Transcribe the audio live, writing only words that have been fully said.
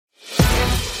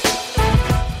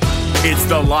It's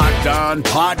the Locked On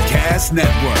Podcast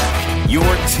Network, your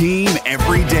team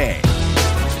every day.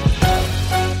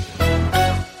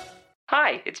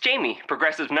 Hi, it's Jamie,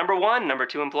 Progressive's number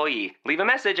 2 employee. Leave a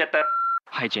message at the...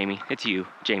 Hi, Jamie. It's you,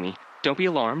 Jamie. Don't be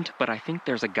alarmed, but I think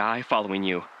there's a guy following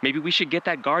you. Maybe we should get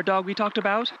that guard dog we talked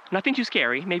about? Nothing too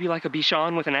scary. Maybe like a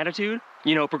Bichon with an attitude?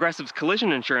 You know, Progressive's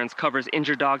collision insurance covers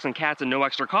injured dogs and cats at no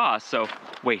extra cost, so...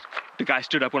 Wait, the guy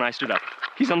stood up when I stood up.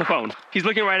 He's on the phone. He's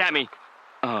looking right at me.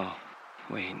 Oh,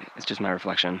 wait, it's just my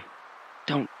reflection.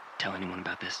 Don't tell anyone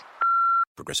about this.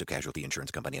 Progressive Casualty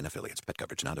Insurance Company and Affiliates. Pet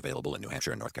coverage not available in New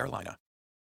Hampshire and North Carolina.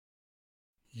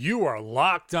 You are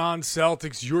Locked On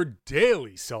Celtics, your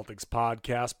daily Celtics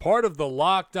podcast, part of the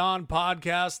Locked On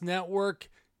Podcast Network,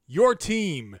 your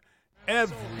team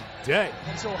every day.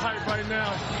 I'm so hyped right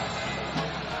now.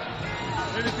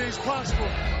 Anything's possible.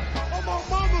 Oh,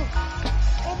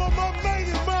 my mama made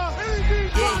it, man.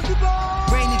 Anything's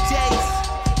possible. Rainy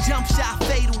days, jump shot,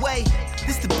 fade away.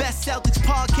 This the best Celtics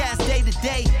podcast day to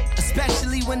day,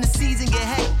 especially when the season get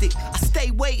hectic. I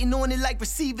stay waiting on it like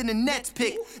receiving a Nets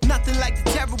pick. Nothing like the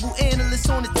terrible analysts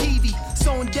on the TV.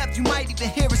 So in depth you might even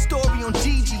hear a story on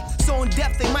Gigi. So in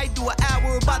depth they might do an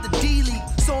hour about the D-League.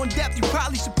 So in depth you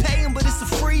probably should pay him, but it's a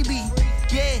freebie.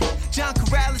 Yeah, John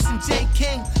Karalis and J.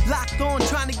 King locked on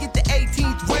trying to get the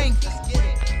 18th ring.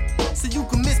 So you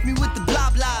can miss me with the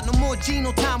blah blah. No more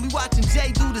Geno time, we watching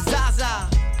Jay do the Zaza.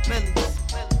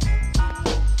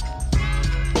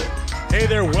 Hey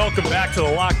there, welcome back to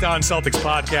the Locked On Celtics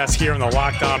podcast here on the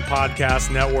Locked On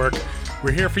Podcast Network.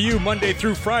 We're here for you Monday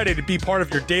through Friday to be part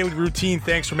of your daily routine.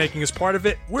 Thanks for making us part of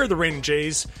it. We're the Reigning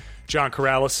Jays, John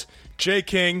Karalis, Jay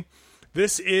King.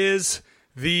 This is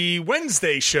the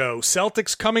Wednesday show.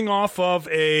 Celtics coming off of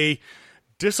a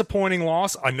disappointing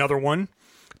loss, another one,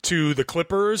 to the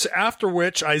Clippers, after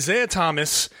which Isaiah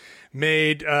Thomas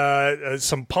made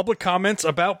some public comments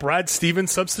about Brad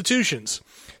Stevens' substitutions.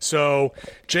 So,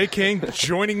 Jay King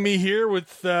joining me here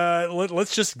with,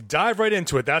 let's just dive right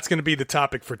into it. That's going to be the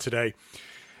topic for today.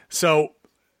 So,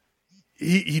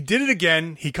 he did it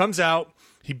again. He comes out.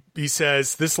 He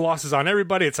says, this loss is on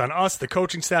everybody. It's on us, the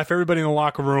coaching staff, everybody in the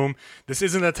locker room. This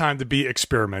isn't a time to be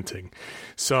experimenting.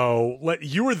 So,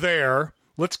 you were there.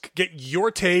 Let's get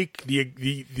your take,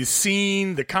 the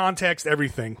scene, the context,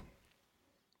 everything.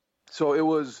 So it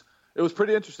was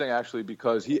pretty interesting, actually,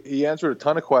 because he answered a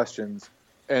ton of questions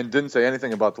and didn't say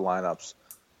anything about the lineups.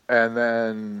 And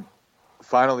then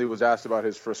finally was asked about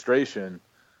his frustration.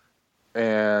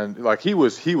 And he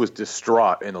was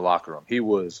distraught in the locker room. He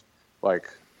was like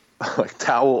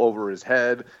towel over his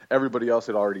head. Everybody else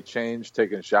had already changed,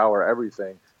 taken a shower,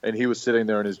 everything. And he was sitting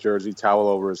there in his jersey, towel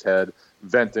over his head,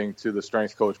 venting to the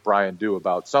strength coach, Brian Dew,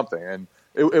 about something. And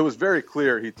it was very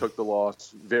clear he took the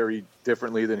loss very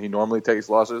differently than he normally takes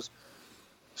losses.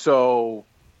 So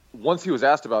once he was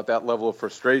asked about that level of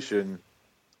frustration,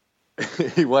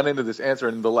 he went into this answer,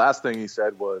 and the last thing he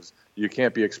said was, you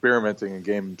can't be experimenting in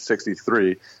game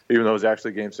 63, even though it was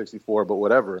actually game 64, but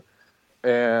whatever.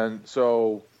 And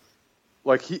so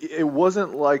it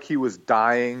wasn't like he was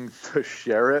dying to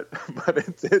share it, but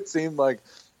it seemed like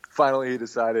finally he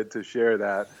decided to share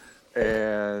that.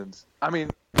 And I mean,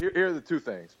 here are the two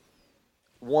things.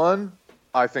 One,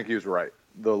 I think he was right.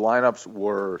 The lineups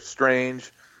were strange.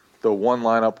 The one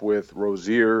lineup with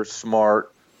Rozier,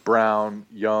 Smart, Brown,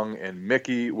 Young, and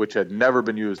Mickey, which had never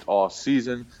been used all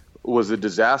season, was a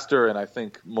disaster, and I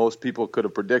think most people could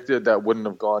have predicted that wouldn't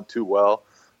have gone too well.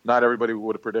 Not everybody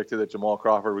would have predicted that Jamal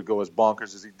Crawford would go as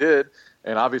bonkers as he did,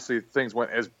 and obviously things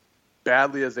went as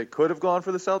badly as they could have gone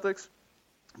for the Celtics,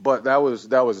 but that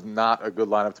was not a good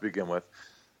lineup to begin with.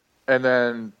 And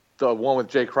then the one with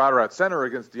Jay Crowder at center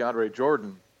against DeAndre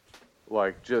Jordan,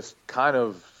 just kind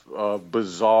of a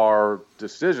bizarre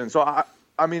decision. So,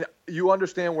 I mean, you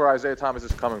understand where Isaiah Thomas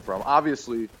is coming from.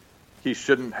 Obviously, he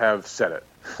shouldn't have said it.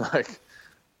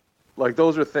 Like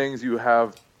those are things you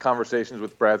have conversations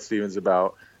with Brad Stevens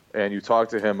about, and you talk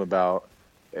to him about,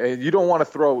 and you don't want to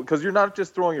throw, because you're not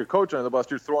just throwing your coach under the bus,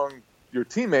 you're throwing your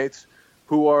teammates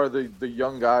who are the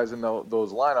young guys in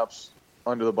those lineups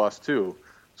under the bus too.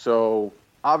 So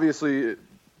obviously,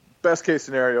 best case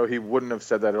scenario, he wouldn't have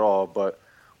said that at all, but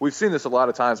we've seen this a lot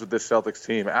of times with this Celtics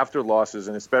team after losses,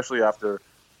 and especially after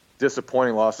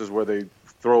disappointing losses where they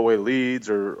throw away leads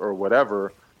or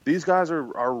whatever. These guys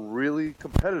are really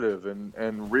competitive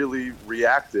and really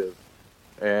reactive,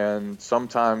 and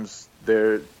sometimes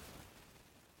their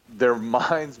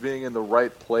minds being in the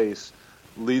right place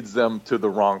leads them to the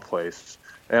wrong place.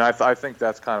 And I think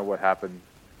that's kind of what happened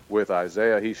with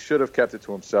Isaiah. He should have kept it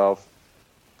to himself.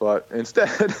 But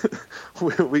instead,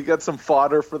 we got some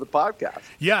fodder for the podcast.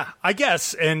 Yeah, I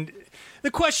guess. And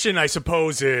The question, I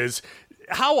suppose, is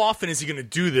how often is he going to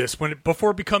do this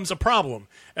before it becomes a problem?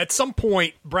 At some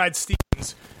point, Brad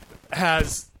Stevens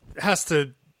has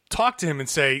to talk to him and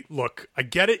say, look, I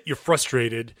get it, you're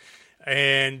frustrated,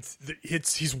 and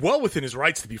he's well within his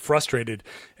rights to be frustrated,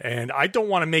 and I don't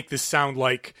want to make this sound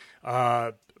like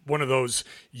one of those,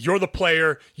 you're the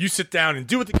player, you sit down and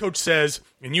do what the coach says,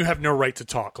 and you have no right to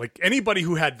talk. Like anybody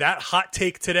who had that hot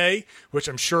take today, which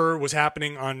I'm sure was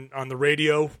happening on the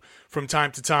radio from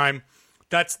time to time,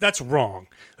 that's wrong.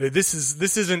 This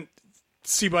isn't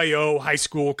CYO, high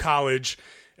school, college,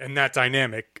 and that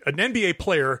dynamic. An NBA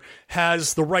player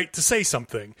has the right to say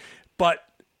something, but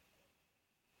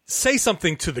say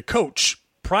something to the coach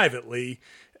privately,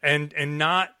 and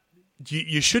not,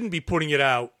 you shouldn't be putting it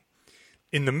out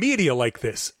in the media like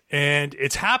this. And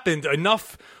it's happened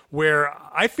enough where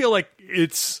I feel like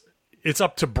it's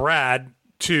up to Brad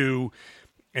to,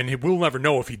 and we'll never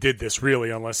know if he did this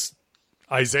really unless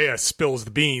Isaiah spills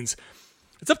the beans.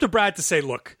 It's up to Brad to say,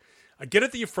 look, I get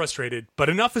it that you're frustrated, but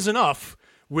enough is enough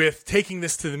with taking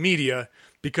this to the media,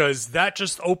 because that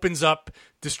just opens up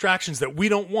distractions that we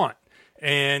don't want.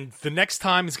 And the next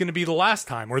time is going to be the last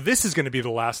time, or this is going to be the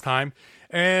last time.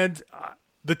 And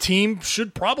the team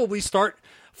should probably start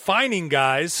fining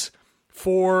guys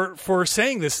for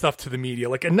saying this stuff to the media.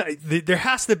 Like, there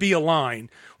has to be a line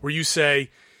where you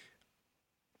say,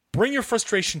 bring your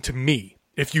frustration to me.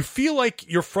 If you feel like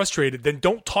you're frustrated, then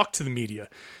don't talk to the media.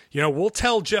 We'll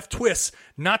tell Jeff Twiss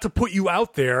not to put you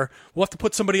out there. We'll have to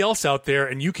put somebody else out there,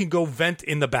 and you can go vent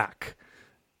in the back.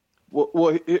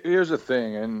 Well, here's the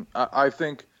thing, and I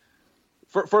think,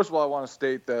 first of all, I want to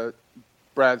state that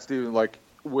Brad Stevens, like,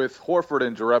 with Horford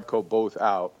and Jerebko both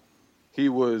out, he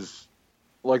was,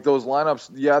 like, those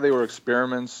lineups, yeah, they were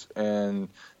experiments, and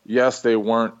yes, they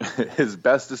weren't his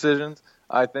best decisions,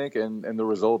 I think, and the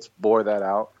results bore that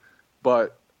out.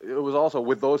 But it was also,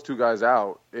 with those two guys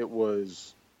out, it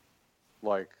was,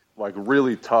 like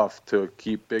really tough to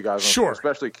keep big guys on. Sure.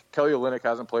 Especially Kelly Olynyk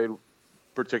hasn't played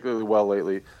particularly well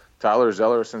lately. Tyler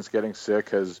Zeller, since getting sick,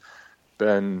 has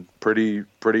been pretty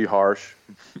harsh.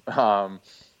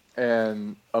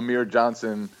 And Amir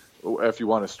Johnson, if you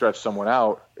want to stretch someone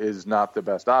out, is not the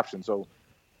best option. So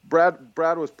Brad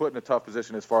was put in a tough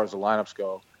position as far as the lineups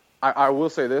go. I will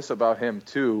say this about him,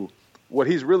 too. What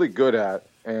he's really good at,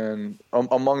 and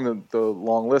among the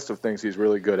long list of things he's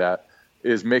really good at,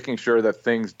 is making sure that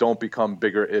things don't become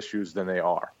bigger issues than they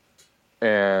are.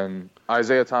 And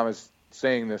Isaiah Thomas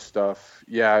saying this stuff,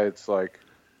 yeah, it's like,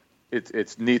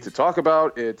 it's neat to talk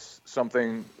about. It's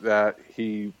something that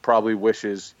he probably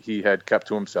wishes he had kept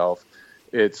to himself.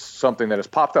 It's something that has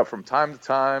popped up from time to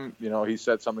time. He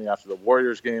said something after the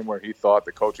Warriors game where he thought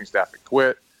the coaching staff had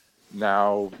quit.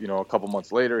 Now, a couple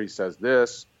months later, he says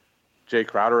this. Jay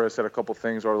Crowder has said a couple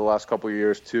things over the last couple of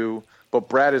years too. But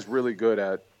Brad is really good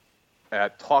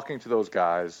at talking to those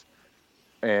guys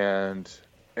and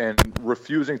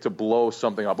refusing to blow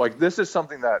something up. Like, this is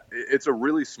something that, it's a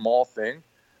really small thing,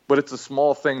 but it's a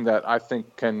small thing that I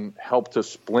think can help to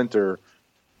splinter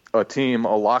a team,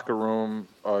 a locker room,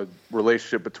 a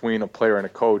relationship between a player and a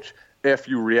coach if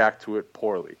you react to it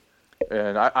poorly.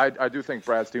 And I do think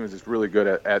Brad Stevens is really good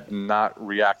at not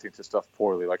reacting to stuff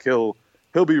poorly. Like, he'll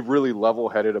be really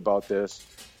level-headed about this.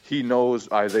 He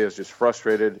knows Isaiah's just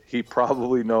frustrated. He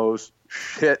probably knows,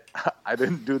 shit, I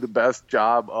didn't do the best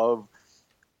job of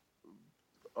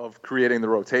creating the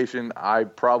rotation. I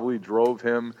probably drove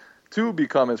him to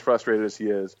become as frustrated as he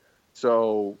is.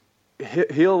 So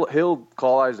he'll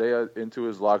call Isaiah into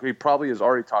his locker. He probably has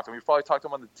already talked to him. He probably talked to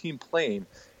him on the team plane,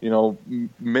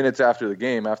 minutes after the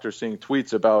game, after seeing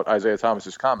tweets about Isaiah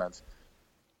Thomas's comments.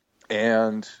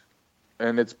 And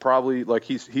it's probably like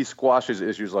he squashes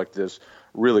issues like this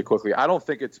really quickly. I don't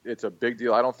think it's a big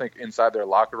deal. I don't think inside their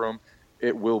locker room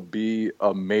it will be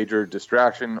a major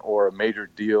distraction or a major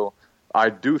deal. I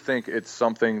do think it's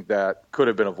something that could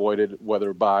have been avoided,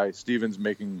 whether by Stevens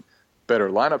making better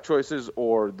lineup choices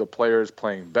or the players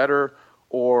playing better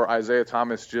or Isaiah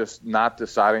Thomas just not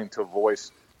deciding to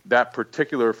voice that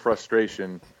particular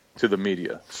frustration to the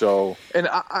media. So, and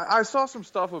I saw some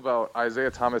stuff about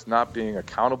Isaiah Thomas not being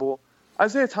accountable.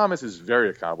 Isaiah Thomas is very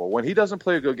accountable. When he doesn't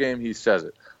play a good game, he says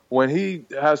it. When he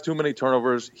has too many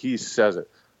turnovers, he says it.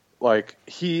 Like,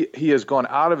 he has gone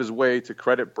out of his way to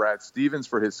credit Brad Stevens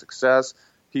for his success.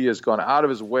 He has gone out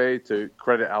of his way to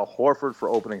credit Al Horford for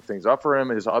opening things up for him,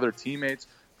 his other teammates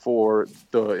for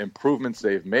the improvements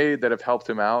they've made that have helped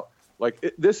him out.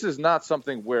 Like, this is not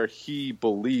something where he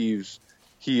believes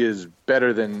he is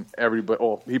better than everybody.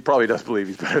 Well, he probably does believe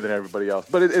he's better than everybody else.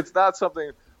 But it's not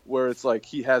something where it's like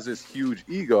he has this huge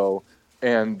ego,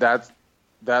 and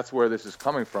that's where this is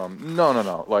coming from.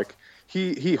 No. Like,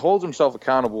 he holds himself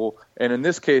accountable, and in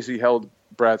this case, he held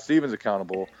Brad Stevens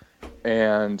accountable,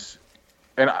 and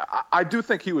I do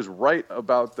think he was right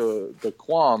about the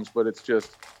qualms, but it's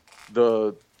just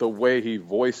the way he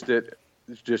voiced it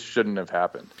just shouldn't have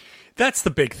happened. That's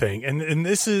the big thing, and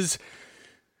this is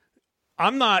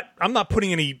I'm not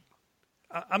putting any.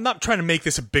 I'm not trying to make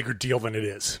this a bigger deal than it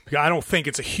is. I don't think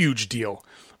it's a huge deal.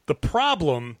 The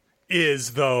problem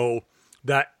is, though,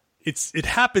 that it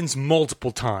happens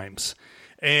multiple times,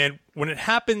 and when it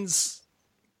happens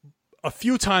a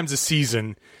few times a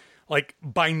season, like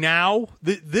by now,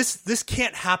 this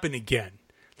can't happen again.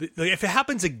 If it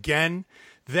happens again,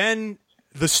 then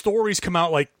the stories come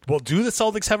out like, well, do the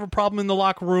Celtics have a problem in the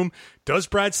locker room? Does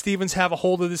Brad Stevens have a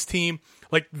hold of this team?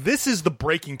 Like, this is the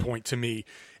breaking point to me.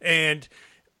 And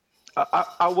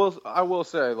I will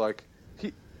say, like,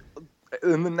 he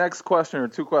in the next question or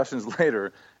two questions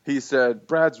later, he said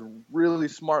Brad's really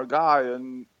smart guy,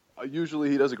 and usually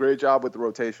he does a great job with the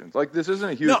rotations. Like, this isn't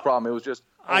a huge problem. It was just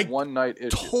a one-night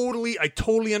issue. I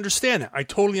totally understand that. I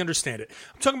totally understand it.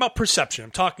 I'm talking about perception.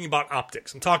 I'm talking about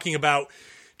optics. I'm talking about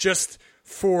just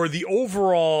for the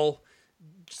overall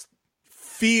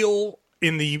feel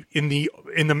in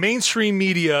the mainstream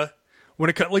media when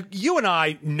it comes, like, you and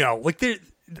I know, like,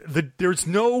 there's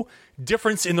no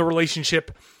difference in the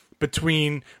relationship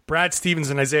between Brad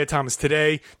Stevens and Isaiah Thomas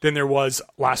today than there was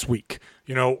last week,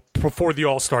 before the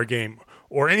All-Star game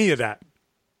or any of that.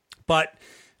 But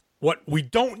what we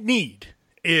don't need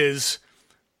is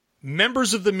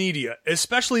members of the media,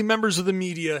 especially members of the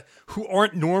media who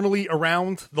aren't normally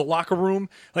around the locker room.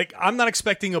 Like, I'm not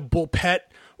expecting a Bull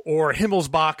Pett or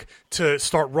Himmelsbach to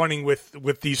start running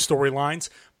with these storylines,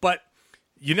 but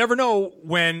you never know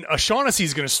when a Shaughnessy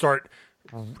is going to start,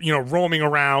 roaming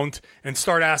around and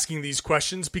start asking these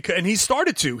questions, and he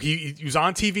started to. He was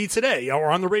on TV today or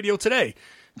on the radio today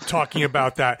talking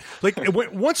about that. Like,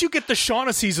 once you get the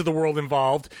Shaughnessy's of the world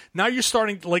involved, now you're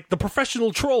starting, like, the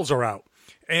professional trolls are out.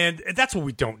 And that's what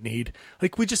we don't need.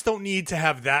 Like, we just don't need to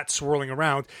have that swirling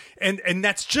around. And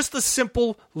that's just a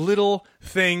simple little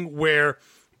thing where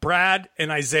Brad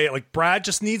and Isaiah, like, Brad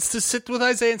just needs to sit with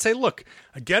Isaiah and say, look,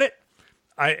 I get it.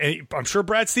 I'm sure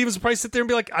Brad Stevens will probably sit there and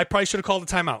be like, I probably should have called a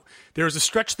timeout. There was a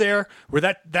stretch there where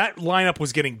that lineup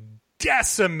was getting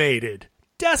decimated,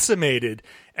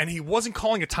 and he wasn't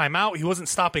calling a timeout. He wasn't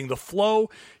stopping the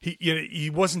flow. He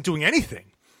wasn't doing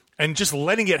anything and just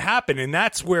letting it happen. And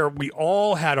that's where we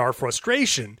all had our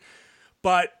frustration.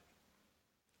 But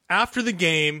after the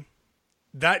game,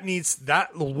 that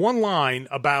one line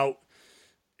about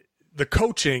the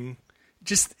coaching,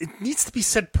 it needs to be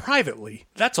said privately.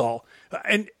 That's all.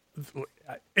 And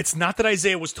it's not that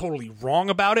Isaiah was totally wrong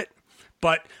about it,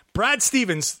 but Brad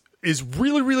Stevens is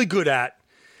really, really good at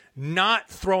not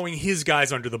throwing his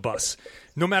guys under the bus.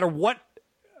 No matter what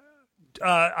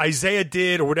Isaiah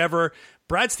did or whatever,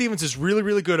 Brad Stevens is really,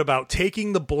 really good about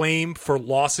taking the blame for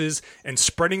losses and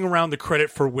spreading around the credit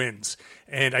for wins.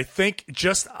 And I think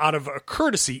just out of a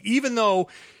courtesy, even though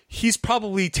he's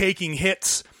probably taking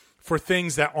hits for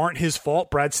things that aren't his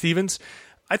fault, Brad Stevens,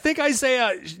 I think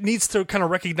Isaiah needs to kind of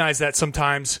recognize that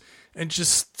sometimes and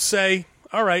just say,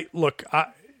 all right, look,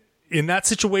 in that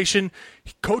situation,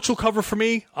 coach will cover for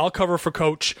me, I'll cover for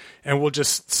coach, and we'll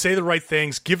just say the right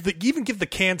things, even give the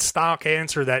canned stock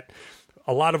answer that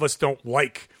a lot of us don't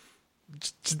like.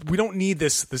 We don't need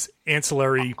this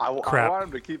ancillary crap. I want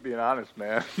him to keep being honest,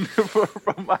 man.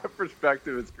 From my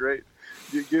perspective, it's great.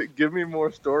 Give me more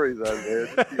stories out of there.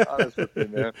 Just be honest with me,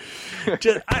 man.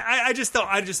 I just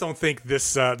don't think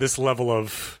this level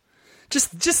of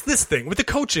just this thing with the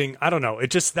coaching. I don't know.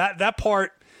 It just that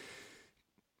part.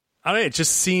 I don't know. It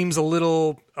just seems a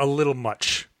little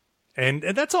much, and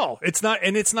that's all. It's not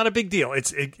a big deal.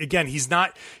 Again, he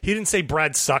didn't say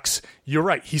Brad sucks. You're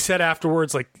right. He said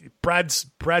afterwards, like, Brad's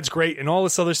great and all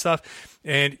this other stuff,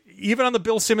 and even on the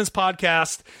Bill Simmons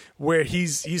podcast, where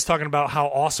he's talking about how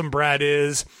awesome Brad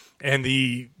is, and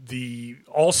the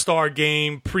All-Star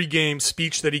game pregame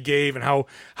speech that he gave, and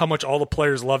how much all the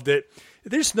players loved it.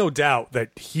 There's no doubt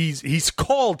that he's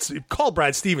called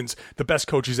Brad Stevens the best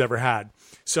coach he's ever had.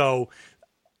 So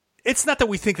it's not that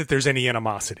we think that there's any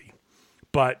animosity,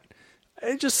 but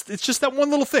it's just that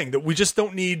one little thing that we just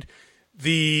don't need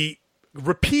the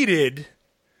repeated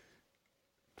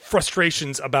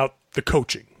frustrations about the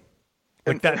coaching.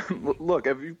 Like that. Look,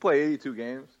 if you play 82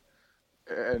 games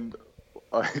and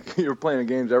you're playing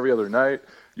games every other night,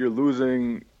 you're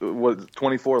losing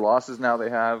 24 losses now they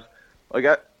have. Like,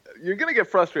 you're going to get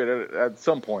frustrated at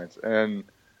some points, and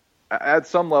at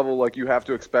some level, like, you have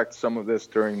to expect some of this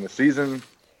during the season.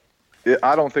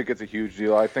 I don't think it's a huge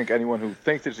deal. I think anyone who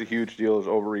thinks it's a huge deal is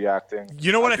overreacting.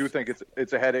 You know what? I do think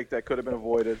it's a headache that could have been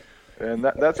avoided, and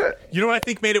that's it. You know what I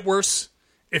think made it worse?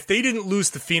 If they didn't lose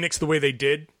to Phoenix the way they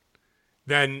did,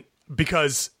 then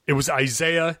because it was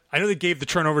Isaiah. I know they gave the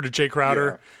turnover to Jay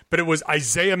Crowder, but it was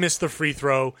Isaiah missed the free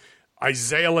throw.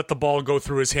 Isaiah let the ball go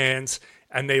through his hands,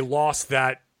 and they lost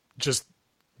that just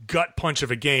gut punch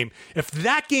of a game. If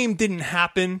that game didn't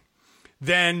happen,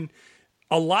 then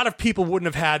a lot of people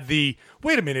wouldn't have had the,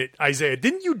 wait a minute, Isaiah,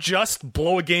 didn't you just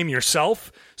blow a game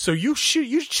yourself? So you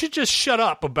should just shut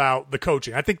up about the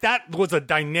coaching. I think that was a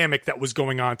dynamic that was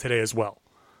going on today as well.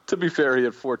 To be fair, he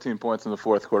had 14 points in the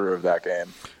fourth quarter of that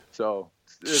game. So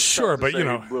sure, but he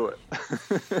blew it.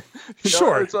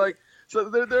 Sure. It's like, so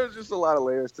there's just a lot of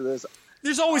layers to this.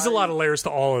 There's always a lot of layers to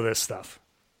all of this stuff.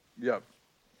 Yep.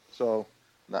 So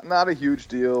not a huge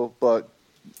deal, but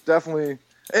definitely,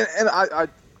 and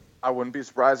I wouldn't be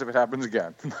surprised if it happens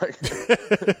again. Like,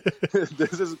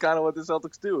 this is kind of what the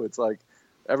Celtics do. It's like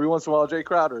every once in a while Jay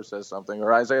Crowder says something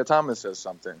or Isaiah Thomas says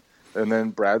something, and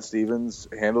then Brad Stevens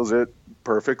handles it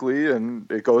perfectly,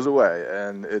 and it goes away.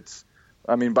 And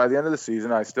by the end of the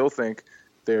season, I still think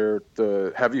they're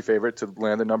the heavy favorite to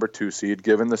land the number 2 seed,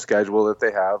 given the schedule that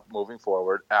they have moving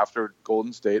forward after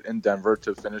Golden State and Denver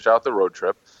to finish out the road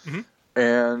trip. Mm-hmm.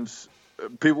 And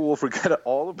people will forget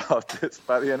all about this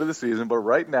by the end of the season, but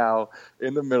right now,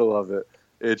 in the middle of it,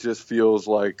 it just feels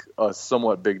like a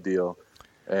somewhat big deal.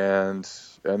 And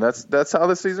that's how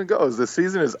the season goes. The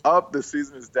season is up, the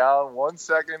season is down. 1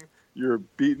 second, you're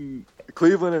beating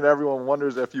Cleveland, and everyone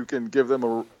wonders if you can give them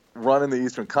a run in the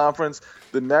Eastern Conference.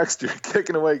 The next, you're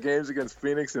kicking away games against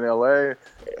Phoenix and LA,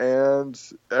 and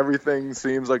everything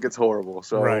seems like it's horrible.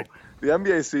 So right. The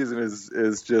NBA season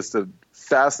is just a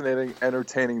fascinating,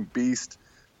 entertaining beast,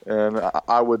 and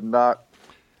I would not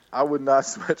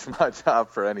switch my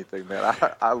job for anything, man.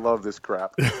 I love this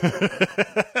crap.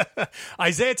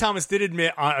 Isaiah Thomas did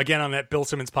admit, again on that Bill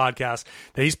Simmons podcast,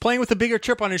 that he's playing with a bigger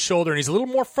chip on his shoulder, and he's a little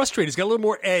more frustrated. He's got a little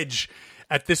more edge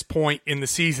at this point in the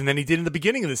season than he did in the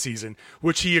beginning of the season,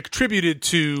 which he attributed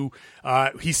to,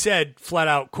 he said flat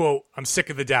out, quote, "I'm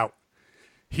sick of the doubt."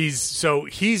 He's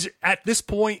at this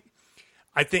point,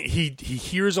 I think he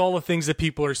hears all the things that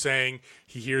people are saying.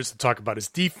 He hears the talk about his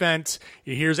defense.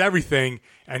 He hears everything,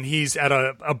 and he's at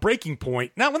a breaking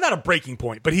point. Not a breaking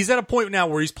point, but he's at a point now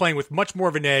where he's playing with much more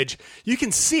of an edge. You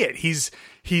can see it. He's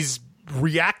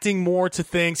reacting more to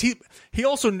things. He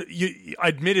also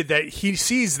admitted that he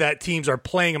sees that teams are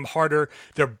playing him harder.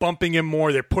 They're bumping him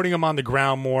more. They're putting him on the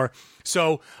ground more.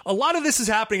 So a lot of this is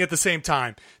happening at the same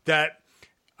time. That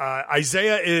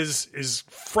Isaiah is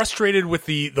frustrated with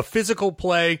the physical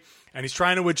play, and he's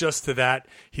trying to adjust to that.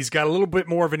 He's got a little bit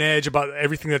more of an edge about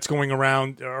everything that's going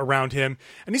around him,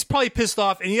 and he's probably pissed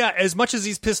off. And yeah, as much as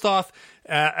he's pissed off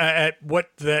at what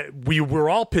we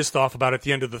were all pissed off about at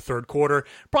the end of the third quarter,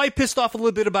 probably pissed off a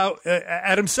little bit about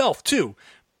at himself too.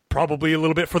 Probably a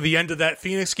little bit for the end of that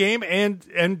Phoenix game,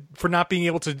 and for not being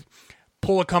able to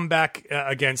pull a comeback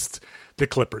against the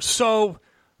Clippers. So.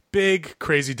 Big,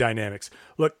 crazy dynamics.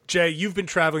 Look, Jay, you've been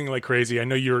traveling like crazy. I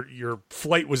know your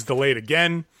flight was delayed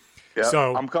again. Yeah,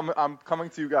 so I'm coming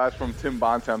to you guys from Tim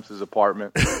Bontemps'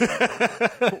 apartment.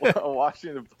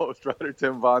 Washington Post writer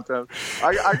Tim Bontemps.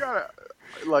 I gotta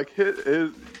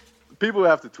his people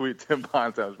have to tweet Tim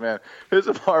Bontemps, man. His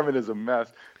apartment is a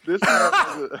mess.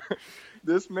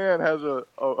 This man has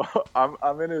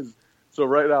I'm in his. So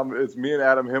right now it's me and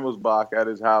Adam Himmelsbach at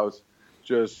his house,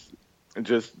 just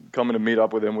coming to meet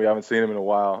up with him. We haven't seen him in a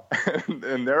while.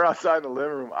 And they're outside in the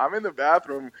living room. I'm in the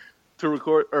bathroom to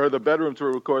record, or the bedroom to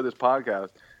record this podcast.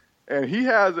 And he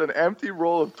has an empty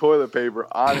roll of toilet paper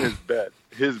on his bed.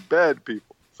 His bed,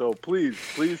 people. So please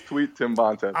tweet Tim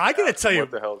Bontemps. I got to tell you.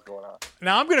 What the hell's going on?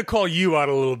 Now I'm going to call you out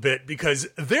a little bit, because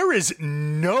there is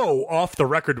no off the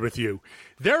record with you.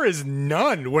 There is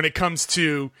none when it comes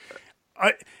to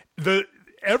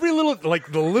every little,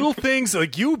 the little things,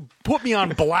 you put me on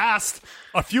blast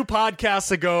a few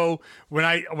podcasts ago when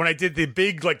I did the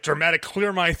big, dramatic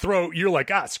clear my throat. You're like,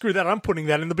 screw that. I'm putting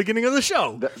that in the beginning of the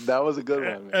show. That was a good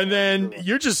one. Man. And then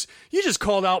you just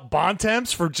called out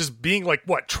Bontemps for just being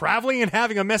traveling and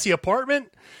having a messy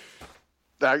apartment.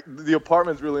 The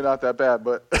apartment's really not that bad,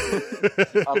 but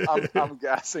I'm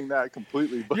gassing that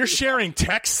completely. But you're sharing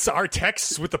our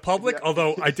texts with the public,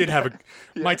 although I did have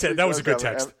that was a good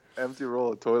text. Empty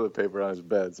roll of toilet paper on his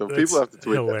bed. So people have to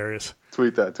tweet hilarious. That.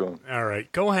 Tweet that to him. All right.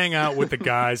 Go hang out with the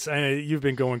guys. You've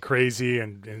been going crazy,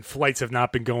 and flights have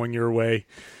not been going your way.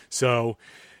 So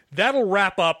that'll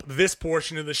wrap up this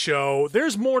portion of the show.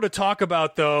 There's more to talk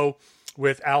about, though,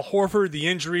 with Al Horford, the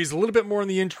injuries, a little bit more on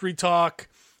the injury talk,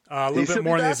 a little bit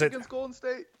more on this. Against Golden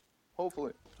State.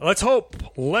 Hopefully. Let's hope.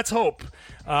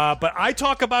 But I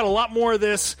talk about a lot more of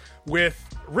this with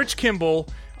Rich Kimball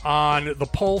on The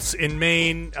Pulse in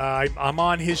Maine. I'm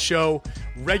on his show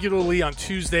regularly on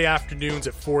Tuesday afternoons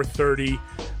at 4:30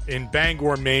 in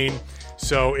Bangor, Maine.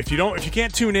 So if you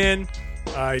can't tune in,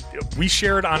 we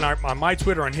share it on my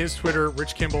Twitter, on his Twitter.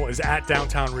 Rich Kimball is at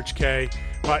Downtown Rich K.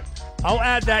 But I'll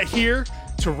add that here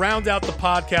to round out the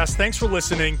podcast. Thanks for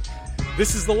listening.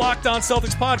 This is the Locked On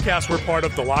Celtics podcast. We're part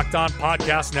of the Locked On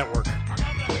Podcast Network.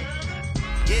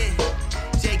 Yeah,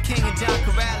 Jay King and John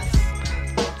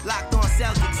Karalis, Locked On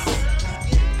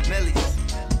Celtics,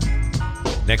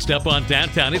 Millies. Next up on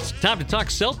Downtown, it's time to talk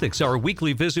Celtics, our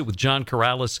weekly visit with John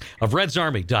Karalis of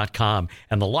RedsArmy.com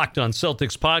and the Locked On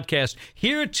Celtics podcast,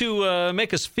 here to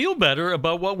make us feel better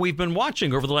about what we've been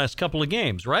watching over the last couple of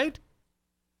games, right?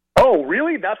 Oh,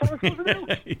 really? That's what I'm supposed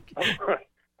to do?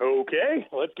 Okay,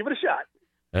 let's give it a shot.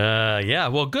 Yeah,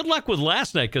 well, good luck with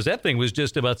last night, because that thing was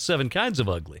just about 7 kinds of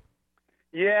ugly.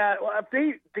 Yeah, well,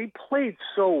 they played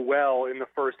so well in the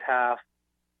first half,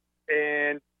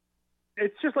 and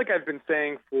it's just like I've been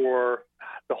saying for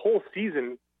the whole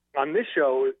season on this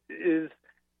show, is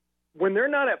when they're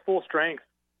not at full strength,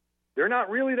 they're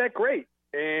not really that great,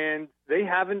 and they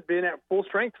haven't been at full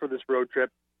strength for this road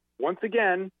trip. Once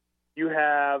again, you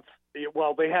have...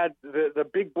 Well, they had the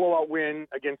big blowout win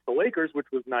against the Lakers, which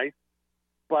was nice,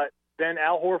 but then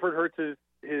Al Horford hurts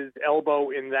his elbow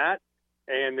in that,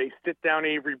 and they sit down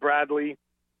Avery Bradley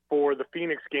for the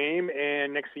Phoenix game,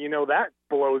 and next thing you know, that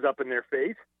blows up in their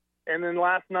face. And then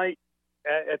last night,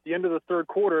 at the end of the third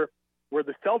quarter, where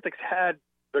the Celtics had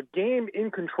the game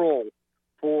in control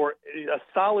for a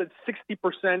solid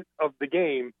 60% of the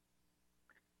game,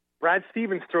 Brad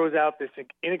Stevens throws out this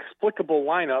inexplicable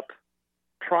lineup,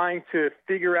 trying to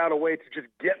figure out a way to just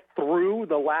get through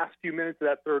the last few minutes of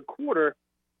that third quarter,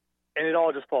 and it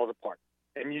all just falls apart.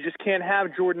 And you just can't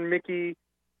have Jordan Mickey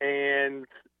and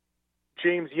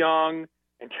James Young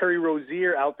and Terry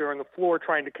Rozier out there on the floor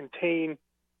trying to contain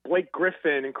Blake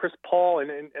Griffin and Chris Paul and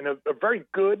a very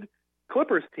good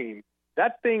Clippers team.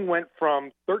 That thing went from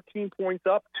 13 points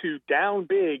up to down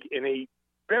big in a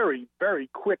very, very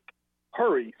quick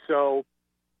hurry. So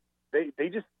they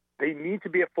need to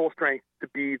be at full strength to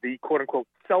be the quote-unquote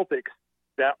Celtics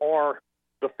that are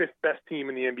the 5th best team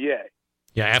in the NBA.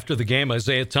 Yeah, after the game,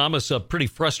 Isaiah Thomas pretty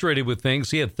frustrated with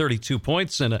things. He had 32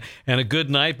 points and a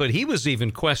good night, but he was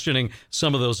even questioning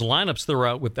some of those lineups that were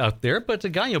out there. But the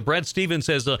guy, Brad Stevens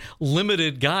has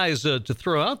limited guys to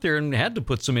throw out there and had to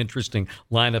put some interesting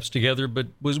lineups together. But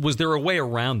was there a way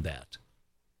around that?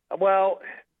 Well,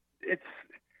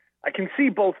 I can see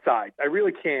both sides. I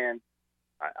really can.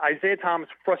 Isaiah Thomas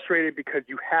frustrated because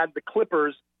you had the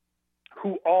Clippers,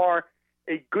 who are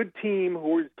a good team,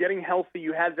 who is getting healthy.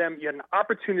 You had an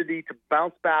opportunity to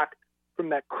bounce back from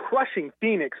that crushing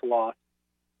Phoenix loss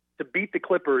to beat the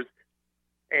Clippers,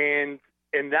 and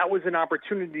that was an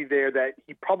opportunity there that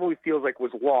he probably feels like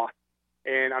was lost.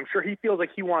 And I'm sure he feels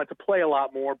like he wanted to play a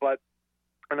lot more, but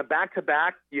on a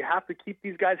back-to-back, you have to keep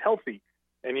these guys healthy.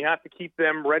 And you have to keep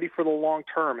them ready for the long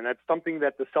term. And that's something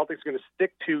that the Celtics are going to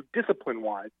stick to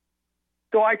discipline-wise.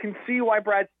 So I can see why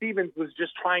Brad Stevens was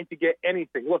just trying to get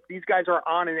anything. Look, these guys are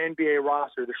on an NBA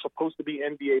roster. They're supposed to be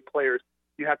NBA players.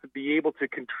 You have to be able to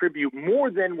contribute more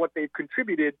than what they've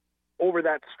contributed over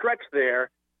that stretch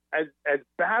there, as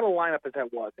bad a lineup as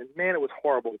that was. And, man, it was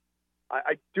horrible.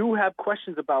 I do have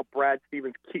questions about Brad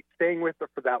Stevens keep staying with it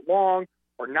for that long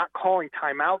or not calling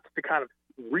timeouts to kind of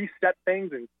reset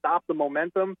things and stop the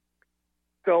momentum.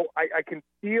 So I can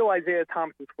feel Isaiah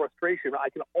Thomas's frustration. I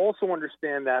can also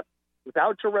understand that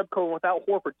without Jerebko and without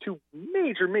Horford, 2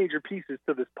 major pieces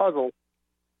to this puzzle,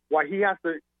 why he has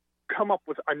to come up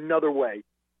with another way.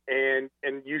 And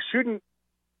you shouldn't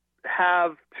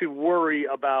have to worry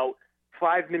about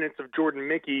 5 minutes of Jordan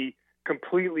Mickey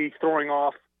completely throwing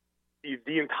off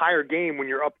the entire game when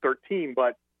you're up 13,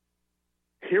 but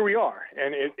here we are,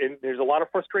 and there's a lot of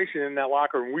frustration in that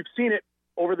locker room. We've seen it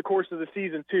over the course of the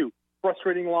season, too.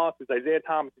 Frustrating losses. Isaiah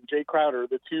Thomas and Jay Crowder,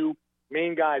 the 2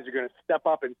 main guys, are going to step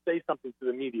up and say something to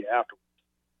the media afterwards.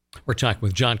 We're talking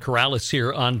with John Karalis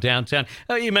here on Downtown.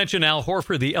 You mentioned Al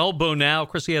Horford, the elbow now. Of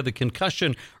course, he had the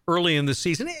concussion early in the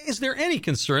season. Is there any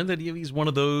concern that he's one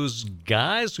of those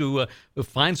guys who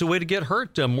finds a way to get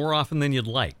hurt more often than you'd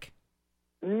like?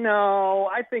 No,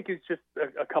 I think it's just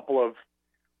a couple of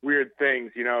weird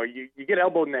things. You get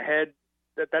elbowed in the head,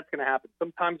 that's going to happen.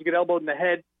 Sometimes you get elbowed in the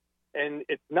head and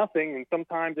it's nothing, and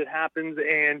sometimes it happens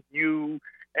and you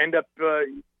end up a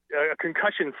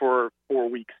concussion for 4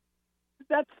 weeks.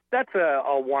 That's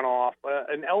a one-off.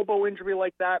 An elbow injury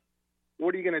like that,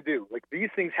 what are you going to do? Like, these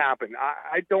things happen.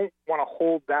 I don't want to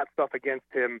hold that stuff against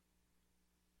him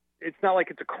it's not like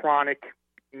it's a chronic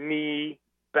knee,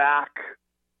 back,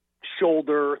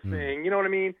 shoulder thing. You know what I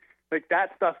mean? Like that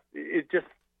stuff, it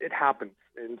happens.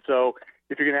 And so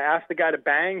if you're going to ask the guy to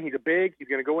bang, he's going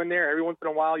to go in there every once in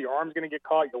a while. Your arm's going to get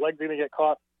caught. Your leg's going to get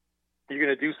caught. You're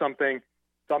going to do something.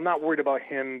 So I'm not worried about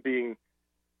him being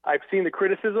 – I've seen the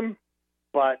criticism,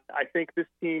 but I think this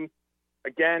team,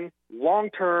 again,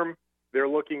 long-term, they're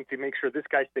looking to make sure this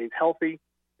guy stays healthy.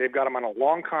 They've got him on a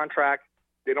long contract.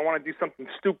 They don't want to do something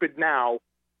stupid now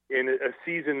in a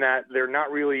season that they're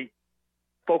not really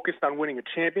focused on winning a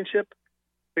championship.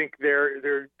 I think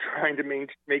they're trying to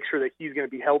make sure that he's going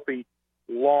to be healthy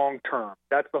long term.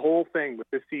 That's the whole thing with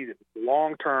this season,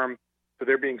 long term. So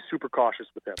they're being super cautious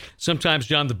with him. Sometimes,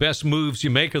 John, the best moves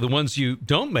you make are the ones you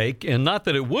don't make, and not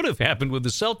that it would have happened with the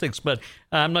Celtics, but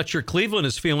I'm not sure Cleveland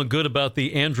is feeling good about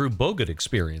the Andrew Bogut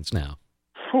experience now.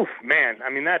 Whew, man, I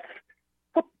mean,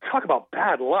 talk about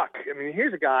bad luck. I mean,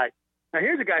 here's a guy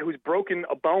who's broken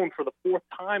a bone for the fourth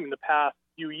time in the past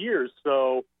few years.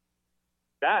 So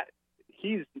I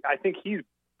think he's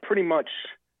pretty much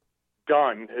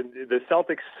done. The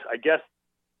Celtics, I guess,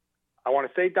 I want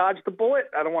to say dodged the bullet.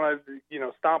 I don't want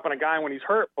to, stomp on a guy when he's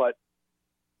hurt, but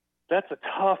that's a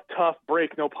tough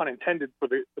break, no pun intended, for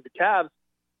the Cavs.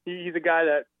 He's a guy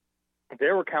that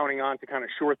they were counting on to kind of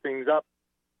shore things up.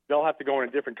 They'll have to go in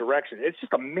a different direction. It's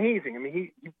just amazing. I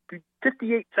mean, he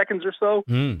 58 seconds or so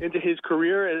into his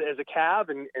career as a Cav,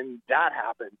 and that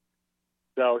happened.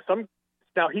 So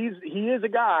now he is a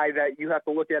guy that you have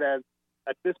to look at as,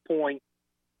 at this point,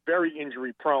 very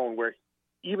injury prone, where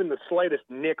even the slightest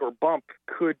nick or bump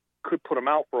could put him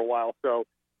out for a while. So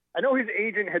I know his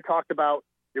agent had talked about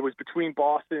it was between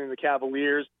Boston and the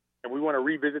Cavaliers, and we want to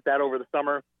revisit that over the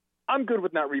summer. I'm good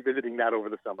with not revisiting that over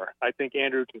the summer. I think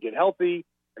Andrew can get healthy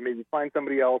and maybe find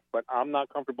somebody else, but I'm not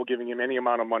comfortable giving him any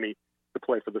amount of money to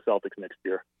play for the Celtics next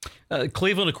year.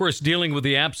 Cleveland, of course, dealing with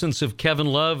the absence of Kevin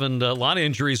Love and a lot of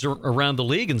injuries around the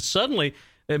league, and suddenly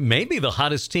maybe the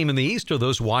hottest team in the East are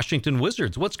those Washington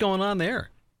Wizards. What's going on there?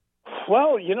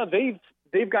 Well,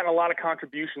 they've gotten a lot of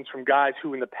contributions from guys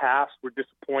who in the past were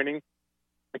disappointing.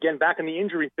 Again, back in the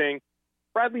injury thing,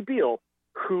 Bradley Beal,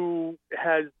 who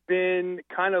has been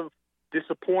kind of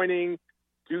disappointing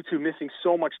due to missing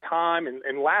so much time.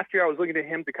 And last year I was looking at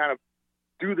him to kind of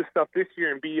do the stuff this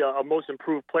year and be a most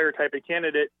improved player type of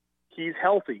candidate. He's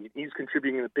healthy. He's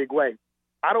contributing in a big way.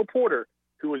 Otto Porter,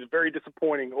 who was very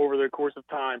disappointing over the course of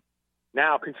time,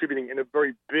 now contributing in a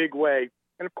very big way.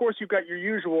 And, of course, you've got your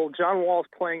usual John Wall's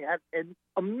playing at an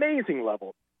amazing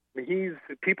level. I mean,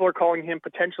 people are calling him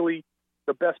potentially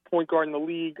the best point guard in the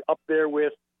league, up there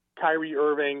with Kyrie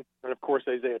Irving and, of course,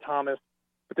 Isaiah Thomas.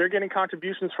 But they're getting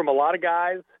contributions from a lot of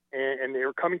guys, and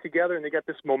they're coming together, and they got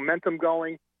this momentum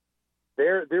going.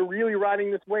 They're really riding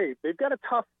this wave. They've got a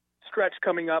tough stretch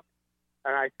coming up,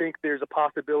 and I think there's a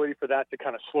possibility for that to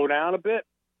kind of slow down a bit.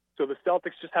 So the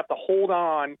Celtics just have to hold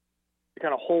on to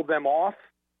kind of hold them off.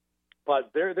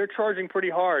 But they're charging pretty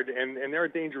hard, and they're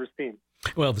a dangerous team.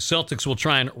 Well, the Celtics will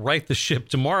try and right the ship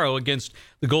tomorrow against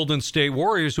the Golden State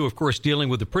Warriors, who, of course, dealing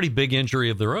with a pretty big injury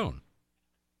of their own.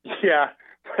 Yeah,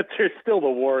 but they're still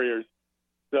the Warriors.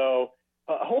 So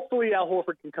hopefully Al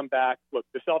Horford can come back. Look,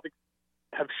 the Celtics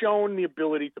have shown the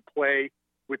ability to play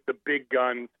with the big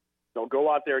guns. They'll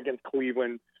go out there against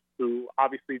Cleveland, who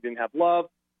obviously didn't have Love.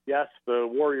 Yes, the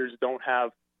Warriors don't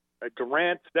have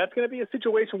Durant. That's going to be a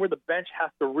situation where the bench has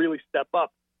to really step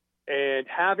up. And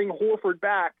having Horford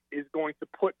back is going to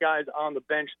put guys on the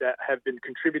bench that have been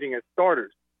contributing as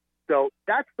starters. So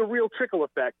that's the real trickle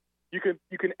effect. You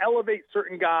can elevate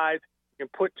certain guys. You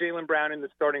can put Jaylen Brown in the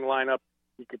starting lineup.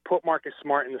 You can put Marcus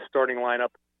Smart in the starting lineup.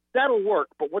 That'll work,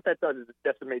 but what that does is it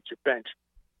decimates your bench.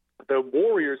 The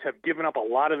Warriors have given up a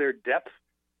lot of their depth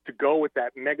to go with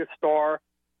that megastar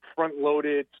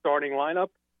front-loaded starting lineup.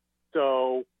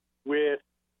 So with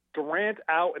Durant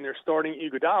out and they're starting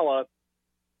Iguodala,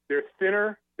 they're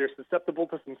thinner, they're susceptible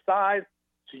to some size,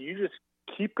 so you just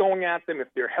keep going at them if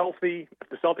they're healthy, if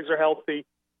the Celtics are healthy,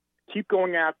 keep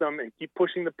going at them and keep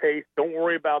pushing the pace. Don't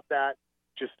worry about that.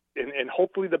 And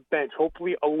hopefully the bench,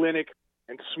 hopefully Olynyk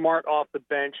and Smart off the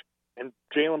bench and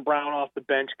Jaylen Brown off the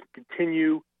bench can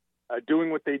continue doing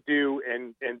what they do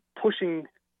and pushing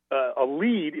a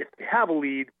lead, if they have a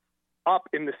lead, up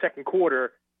in the second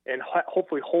quarter and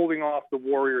hopefully holding off the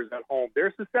Warriors at home.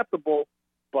 They're susceptible,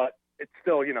 but it's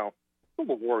still, still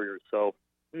the Warriors. So,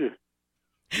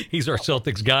 He's our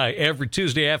Celtics guy every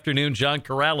Tuesday afternoon, John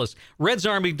Karalis,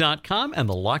 RedsArmy.com and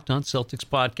the Locked On Celtics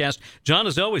podcast. John,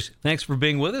 as always, thanks for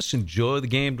being with us. Enjoy the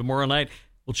game tomorrow night.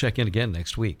 We'll check in again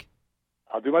next week.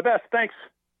 I'll do my best. Thanks.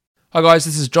 Hi guys,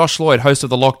 this is Josh Lloyd, host of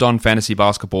the Locked On Fantasy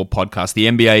Basketball podcast. The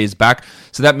NBA is back,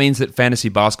 so that means that fantasy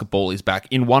basketball is back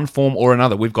in one form or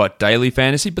another. We've got daily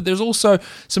fantasy, but there's also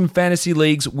some fantasy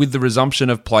leagues with the resumption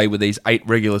of play with these 8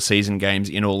 regular season games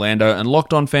in Orlando, and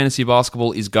Locked On Fantasy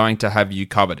Basketball is going to have you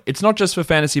covered. It's not just for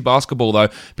fantasy basketball though,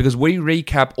 because we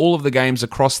recap all of the games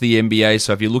across the NBA,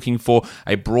 so if you're looking for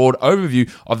a broad overview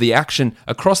of the action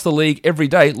across the league every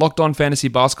day, Locked On Fantasy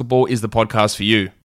Basketball is the podcast for you.